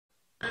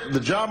the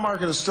job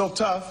market is still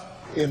tough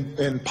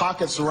in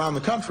pockets around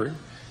the country,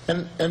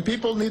 and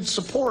people need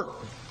support,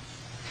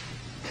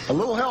 a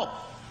little help,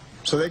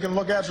 so they can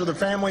look after their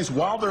families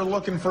while they're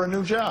looking for a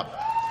new job.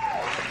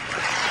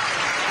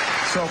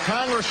 So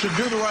Congress should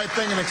do the right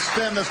thing and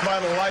extend this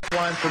vital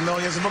lifeline for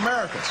millions of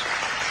Americans.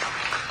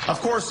 Of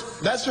course,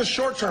 that's just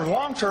short term.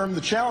 Long term,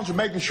 the challenge of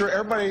making sure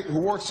everybody who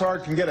works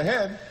hard can get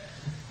ahead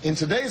in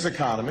today's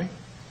economy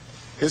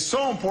is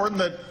so important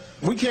that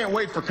we can't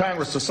wait for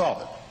Congress to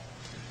solve it.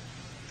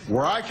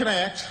 Where I can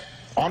act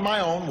on my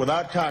own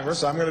without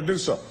Congress, I'm going to do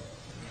so.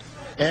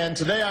 And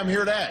today I'm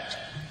here to act,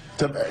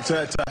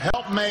 to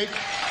help make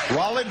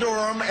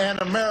Raleigh-Durham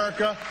and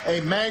America a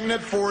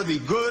magnet for the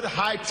good,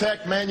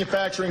 high-tech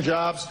manufacturing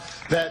jobs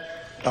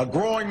that a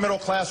growing middle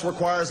class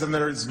requires, and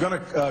that is going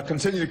to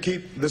continue to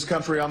keep this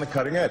country on the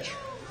cutting edge.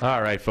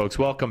 All right, folks,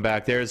 welcome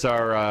back. There's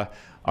our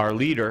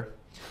leader.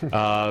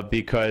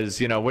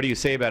 Because, you know, what do you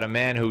say about a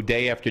man who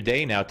day after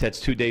day now, Ted's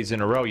 2 days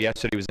in a row.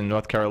 Yesterday he was in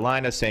North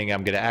Carolina saying,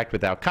 I'm going to act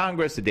without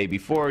Congress. The day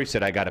before he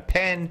said, I got a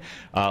pen.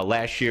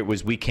 Last year it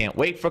was, we can't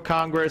wait for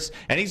Congress.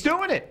 And he's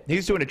doing it.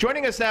 He's doing it.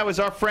 Joining us now is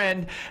our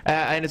friend,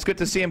 and it's good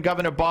to see him,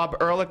 Governor Bob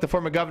Ehrlich, the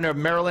former governor of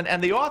Maryland,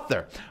 and the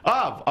author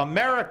of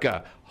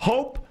America,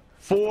 Hope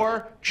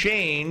for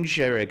Change.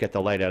 I get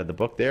the light out of the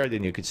book there,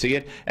 then you can see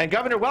it. And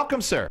Governor,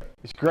 welcome, sir.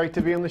 It's great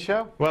to be on the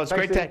show. Well, it's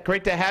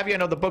great to have you. I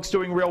know the book's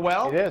doing real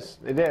well. It is.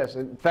 It is.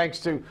 And thanks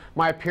to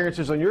my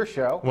appearances on your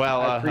show.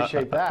 Well, I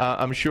appreciate that.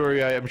 I'm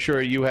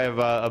sure you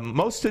have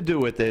most to do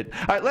with it.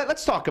 All right,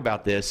 let's talk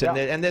about this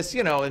and this,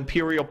 you know,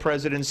 imperial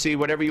presidency,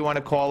 whatever you want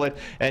to call it,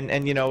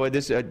 and you know,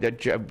 this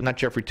not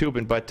Jeffrey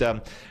Toobin, but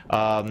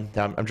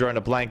I'm drawing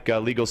a blank.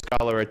 Legal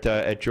scholar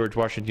at George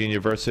Washington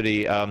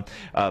University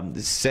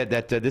said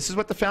that this is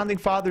what the founding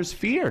fathers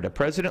feared: a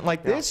president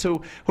like this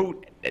who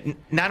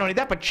not only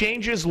that, but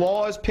changes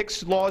laws,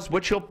 picks laws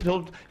which he'll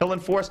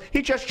enforce.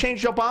 He just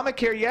changed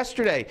Obamacare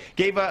yesterday.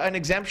 Gave an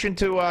exemption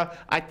to,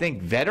 I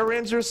think,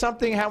 veterans or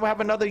something. Have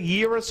another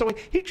year or so.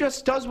 He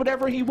just does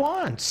whatever he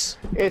wants.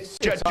 It's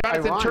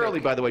Jonathan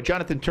Turley, by the way.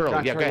 Jonathan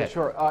Turley. Yeah, go ahead.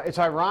 Sure. It's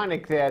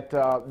ironic that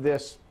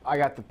I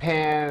got the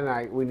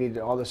pen. We need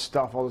all this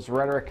stuff, all this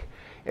rhetoric.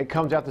 It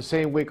comes out the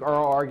same week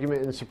oral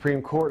argument in the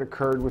Supreme Court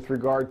occurred with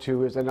regard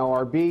to his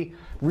NLRB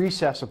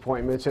recess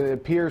appointments, and it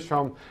appears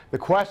from the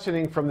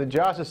questioning from the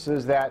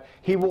justices that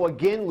he will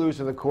again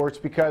lose in the courts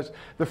because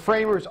the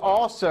framers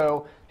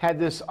also had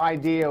this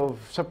idea of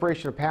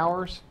separation of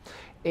powers,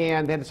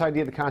 and they had this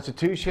idea of the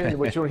Constitution,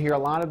 which you don't hear a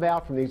lot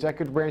about from the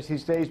executive branch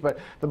these days. But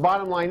the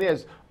bottom line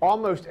is,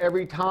 almost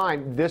every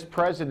time this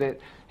president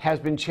has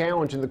been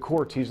challenged in the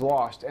courts, he's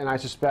lost. And I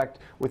suspect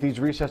with these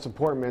recess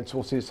appointments,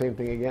 we'll see the same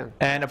thing again.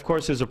 And, of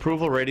course, his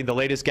approval rating, the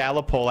latest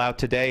Gallup poll out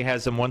today,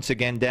 has him once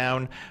again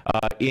down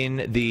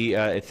in the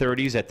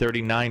 30s at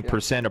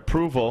 39%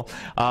 approval.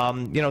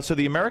 You know, so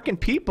the American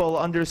people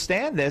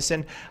understand this.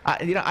 And,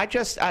 you know,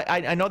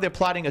 I know they're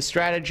plotting a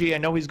strategy. I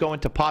know he's going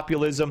to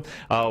populism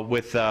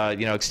with,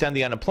 you know, extend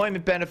the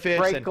unemployment benefits.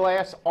 Break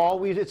glass,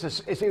 always.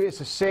 It's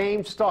the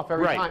same stuff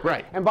every time.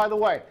 Right. And by the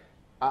way,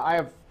 I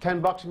have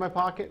 $10 in my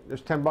pocket.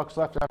 There's $10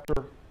 left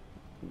after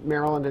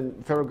Maryland and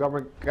the federal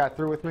government got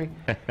through with me.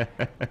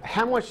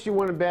 How much do you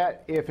want to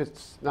bet if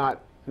it's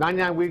not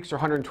 99 weeks or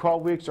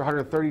 112 weeks or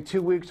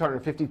 132 weeks,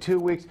 152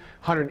 weeks,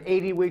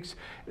 180 weeks?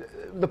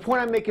 The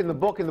point I'm making in the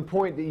book and the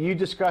point that you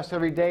discuss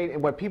every day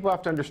and what people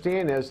have to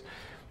understand is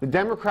the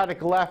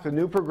Democratic left, the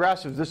new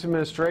progressives, this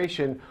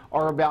administration,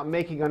 are about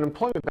making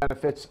unemployment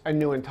benefits a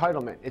new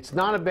entitlement. It's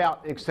not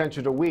about an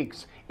extension to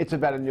weeks. It's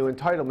about a new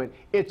entitlement.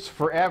 It's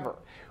forever.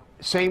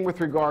 Same with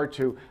regard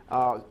to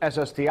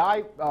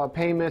SSDI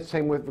payments,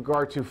 same with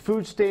regard to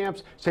food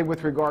stamps, same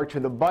with regard to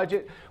the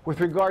budget. With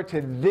regard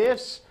to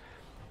this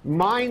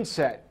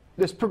mindset,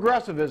 this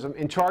progressivism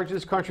in charge of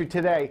this country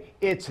today,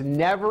 it's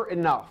never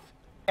enough,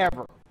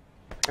 ever.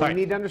 And we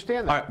need to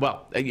understand that. All right.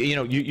 Well, you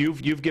know,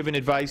 you've given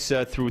advice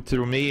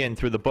through me and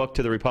through the book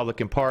to the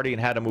Republican Party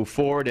and how to move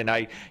forward. And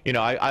I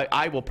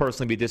will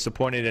personally be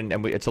disappointed.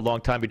 And it's a long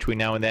time between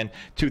now and then,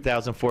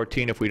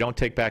 2014, if we don't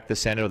take back the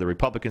Senate or the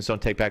Republicans don't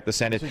take back the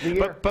Senate.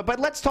 But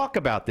let's talk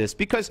about this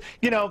because,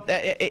 you know,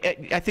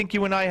 I think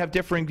you and I have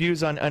differing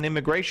views on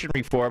immigration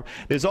reform.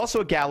 There's also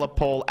a Gallup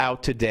poll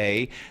out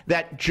today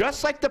that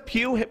just like the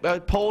Pew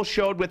poll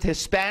showed with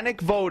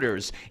Hispanic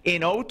voters in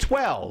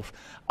 2012,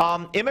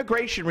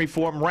 immigration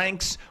reform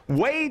ranks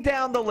way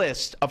down the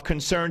list of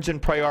concerns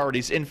and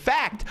priorities. In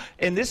fact,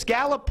 in this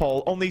Gallup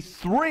poll, only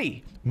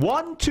 3%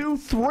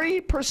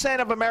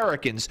 of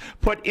Americans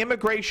put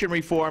immigration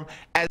reform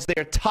as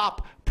their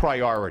top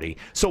priority.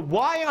 So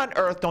why on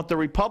earth don't the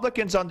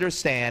Republicans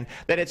understand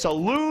that it's a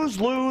lose,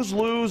 lose,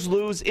 lose,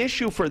 lose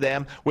issue for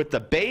them with the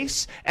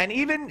base and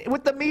even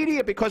with the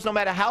media? Because no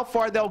matter how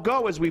far they'll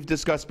go, as we've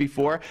discussed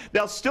before,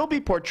 they'll still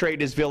be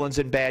portrayed as villains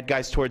and bad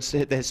guys towards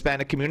the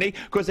Hispanic community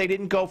because they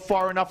didn't go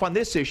far enough on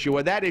this issue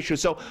or that issue.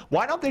 So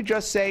why don't they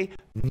just say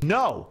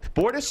no?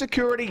 Border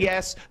security,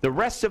 yes. The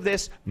rest of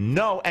this,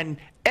 no. And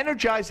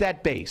energize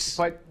that base.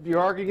 But you're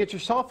arguing against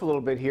yourself a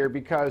little bit here,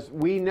 because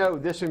we know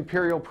this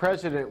imperial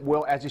president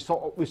will, as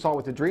we saw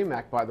with the DREAM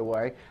Act, by the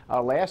way,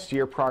 last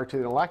year prior to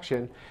the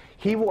election,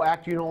 he will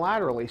act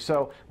unilaterally.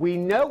 So we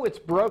know it's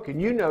broken.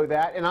 You know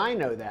that, and I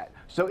know that.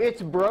 So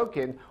it's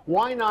broken.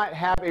 Why not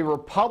have a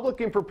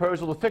Republican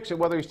proposal to fix it?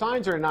 Whether he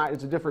signs it or not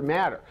is a different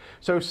matter.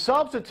 So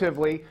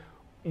substantively,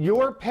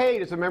 you're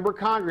paid as a member of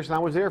Congress, and I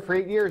was there for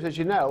 8 years, as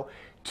you know,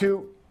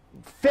 to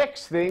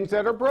fix things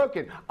that are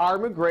broken. Our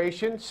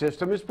immigration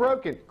system is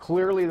broken.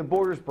 Clearly, the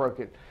border is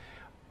broken.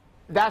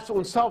 That's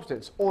on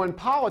substance. On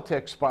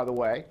politics, by the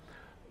way,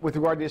 with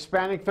regard to the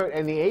Hispanic vote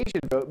and the Asian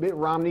vote, Mitt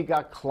Romney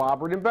got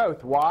clobbered in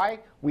both. Why?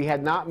 We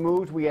had not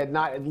moved. We had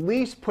not at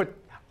least put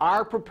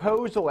our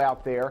proposal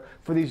out there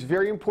for these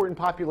very important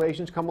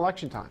populations come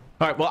election time.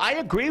 All right. Well, I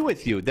agree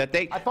with you that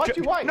they. I thought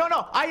you might.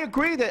 No, I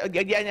agree that,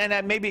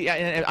 and maybe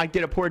I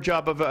did a poor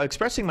job of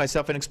expressing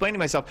myself and explaining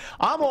myself.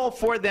 I'm all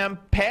for them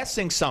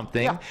passing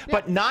something,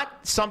 but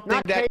not something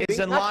that is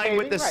in line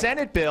with the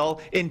Senate bill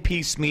in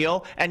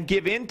piecemeal and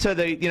give in to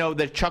the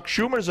the Chuck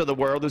Schumers of the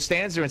world who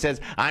stands there and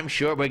says, "I'm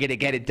sure we're going to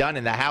get it done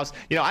in the House."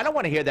 I don't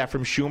want to hear that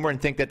from Schumer and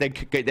think that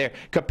they're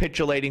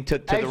capitulating to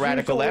the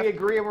radical left. We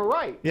agree and we're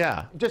right.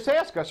 Yeah. Just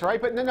ask us,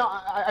 right? But no,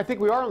 I think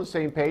we are on the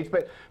same page.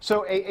 But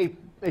so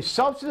a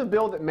substantive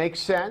bill that makes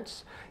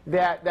sense,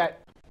 that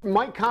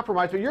might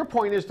compromise. But your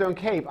point is don't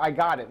cave. I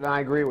got it, and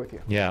I agree with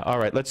you. Yeah. All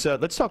right. Let's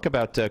talk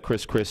about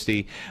Chris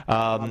Christie.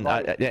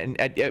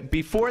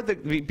 Before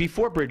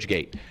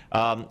Bridgegate,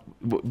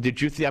 did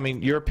you? I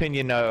mean, your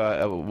opinion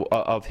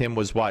of him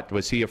was what?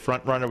 Was he a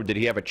front runner? Did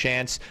he have a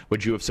chance?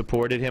 Would you have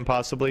supported him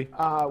possibly?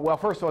 Well,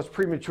 first of all, it's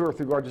premature with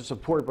regard to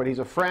support, but he's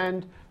a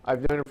friend.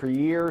 I've known him for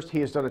years. He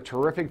has done a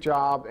terrific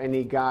job, and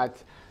he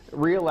got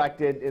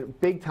reelected in a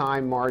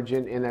big-time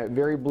margin in a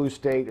very blue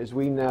state, as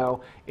we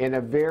know, in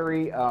a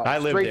very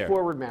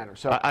straightforward manner.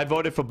 So I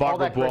voted for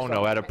Barbara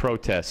Buono at a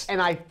protest.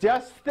 And I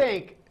just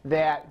think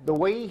that the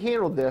way he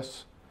handled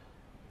this,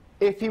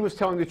 if he was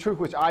telling the truth,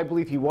 which I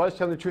believe he was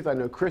telling the truth, I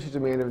know Chris is a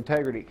man of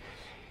integrity,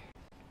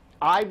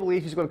 I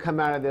believe he's going to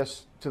come out of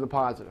this to the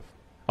positive.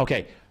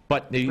 Okay.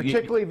 But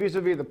particularly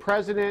vis-a-vis the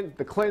president,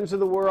 the Clintons of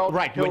the world.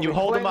 Right. When you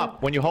hold them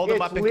up, and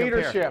compare.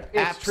 Leadership.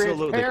 It's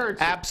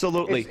transparency.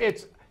 Absolutely.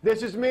 It's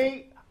this is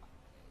me,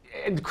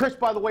 and Chris,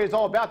 by the way, is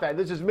all about that.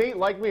 This is me,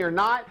 like me or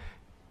not.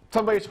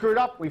 Somebody screwed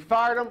up, we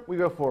fired him, we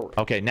go forward.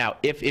 Okay, now,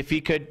 if he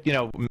could,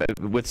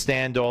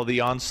 withstand all the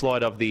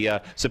onslaught of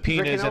the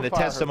subpoenas and the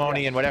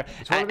testimony and whatever,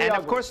 and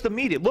of course the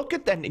media, look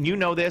at that, and you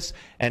know this,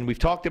 and we've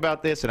talked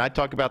about this, and I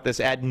talk about this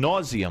ad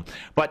nauseum,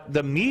 but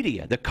the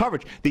media, the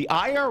coverage, the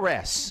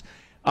IRS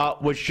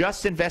was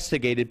just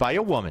investigated by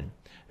a woman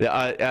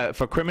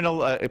for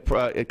criminal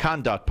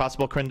conduct,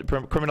 possible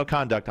criminal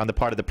conduct on the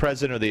part of the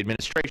president or the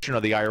administration or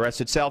the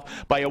IRS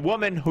itself, by a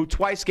woman who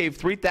twice gave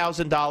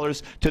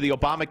 $3,000 to the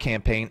Obama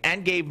campaign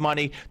and gave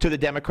money to the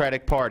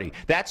Democratic Party.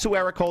 That's who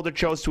Eric Holder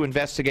chose to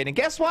investigate. And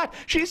guess what?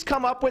 She's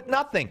come up with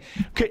nothing.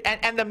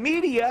 And the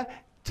media,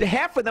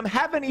 half of them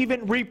haven't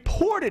even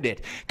reported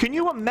it. Can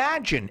you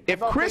imagine if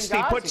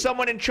Christie put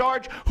someone in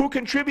charge who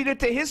contributed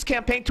to his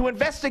campaign to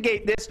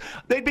investigate this?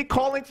 They'd be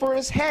calling for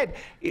his head.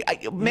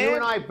 Man. You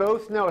and I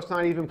both know it's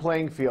not even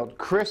playing field.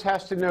 Chris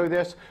has to know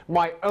this.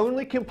 My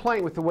only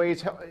complaint with the way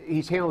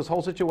he's handled this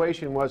whole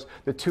situation was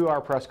the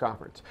 2-hour press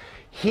conference.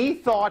 He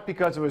thought,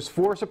 because of his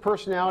force of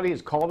personality,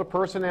 his call to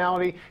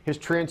personality, his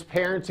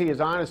transparency, his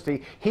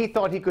honesty, he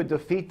thought he could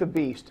defeat the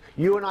beast.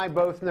 You and I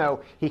both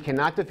know he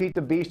cannot defeat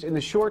the beast in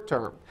the short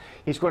term.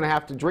 He's going to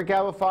have to drink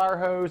out of a fire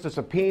hose, the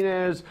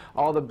subpoenas,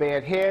 all the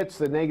bad hits,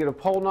 the negative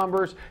poll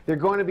numbers. They're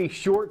going to be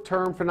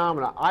short-term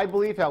phenomena. I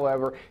believe,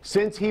 however,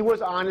 since he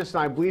was honest,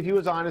 and I believe he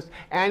was honest,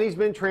 and he's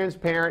been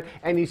transparent,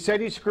 and he said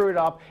he screwed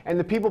up, and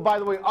the people, by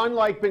the way,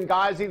 unlike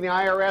Benghazi and the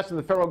IRS and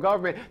the federal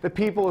government, the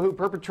people who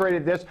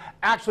perpetrated this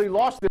actually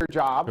lost their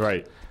jobs.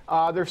 Right.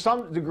 There's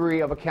some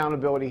degree of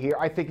accountability here.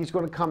 I think he's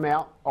going to come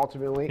out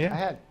ultimately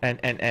ahead.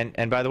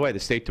 And by the way, the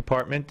State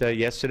Department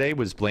yesterday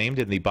was blamed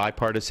in the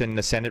bipartisan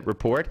Senate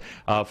report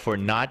for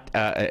not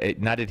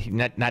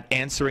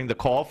answering the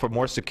call for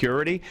more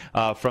security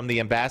from the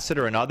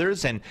ambassador and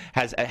others. And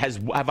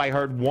have I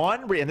heard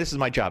one? And this is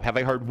my job. Have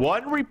I heard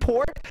one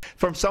report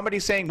from somebody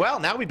saying,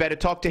 well, now we better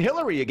talk to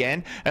Hillary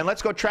again and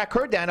let's go track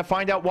her down and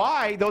find out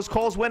why those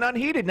calls went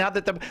unheeded? Now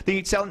that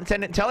the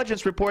Senate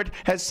intelligence report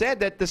has said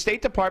that the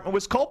State Department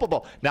was culpable.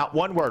 Not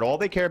one word. All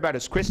they care about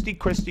is Christie,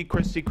 Christie,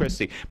 Christie,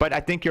 Christie. But I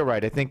think you're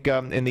right. I think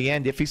in the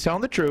end, if he's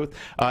telling the truth,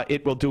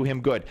 it will do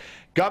him good.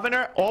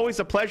 Governor, always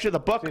a pleasure. The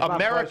book,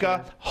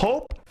 America,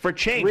 Hope for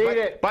Change. Read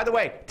it. By the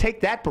way, take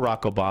that,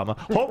 Barack Obama.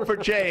 Hope for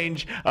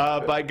Change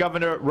by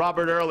Governor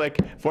Robert Ehrlich,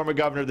 former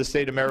governor of the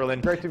state of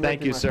Maryland.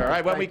 Thank you, sir. All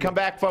right, when we come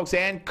back, folks,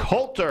 Ann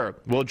Coulter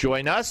will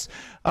join us.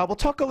 We'll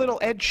talk a little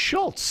Ed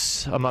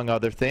Schultz, among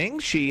other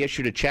things. She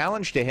issued a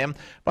challenge to him.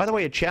 By the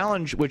way, a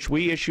challenge which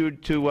we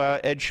issued to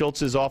Ed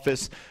Schultz's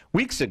office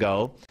weeks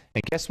ago.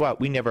 And guess what?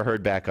 We never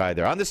heard back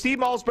either. On the Steve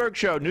Malzberg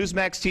Show,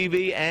 Newsmax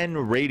TV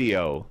and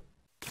radio.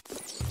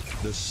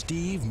 The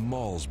Steve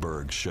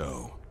Malzberg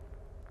Show.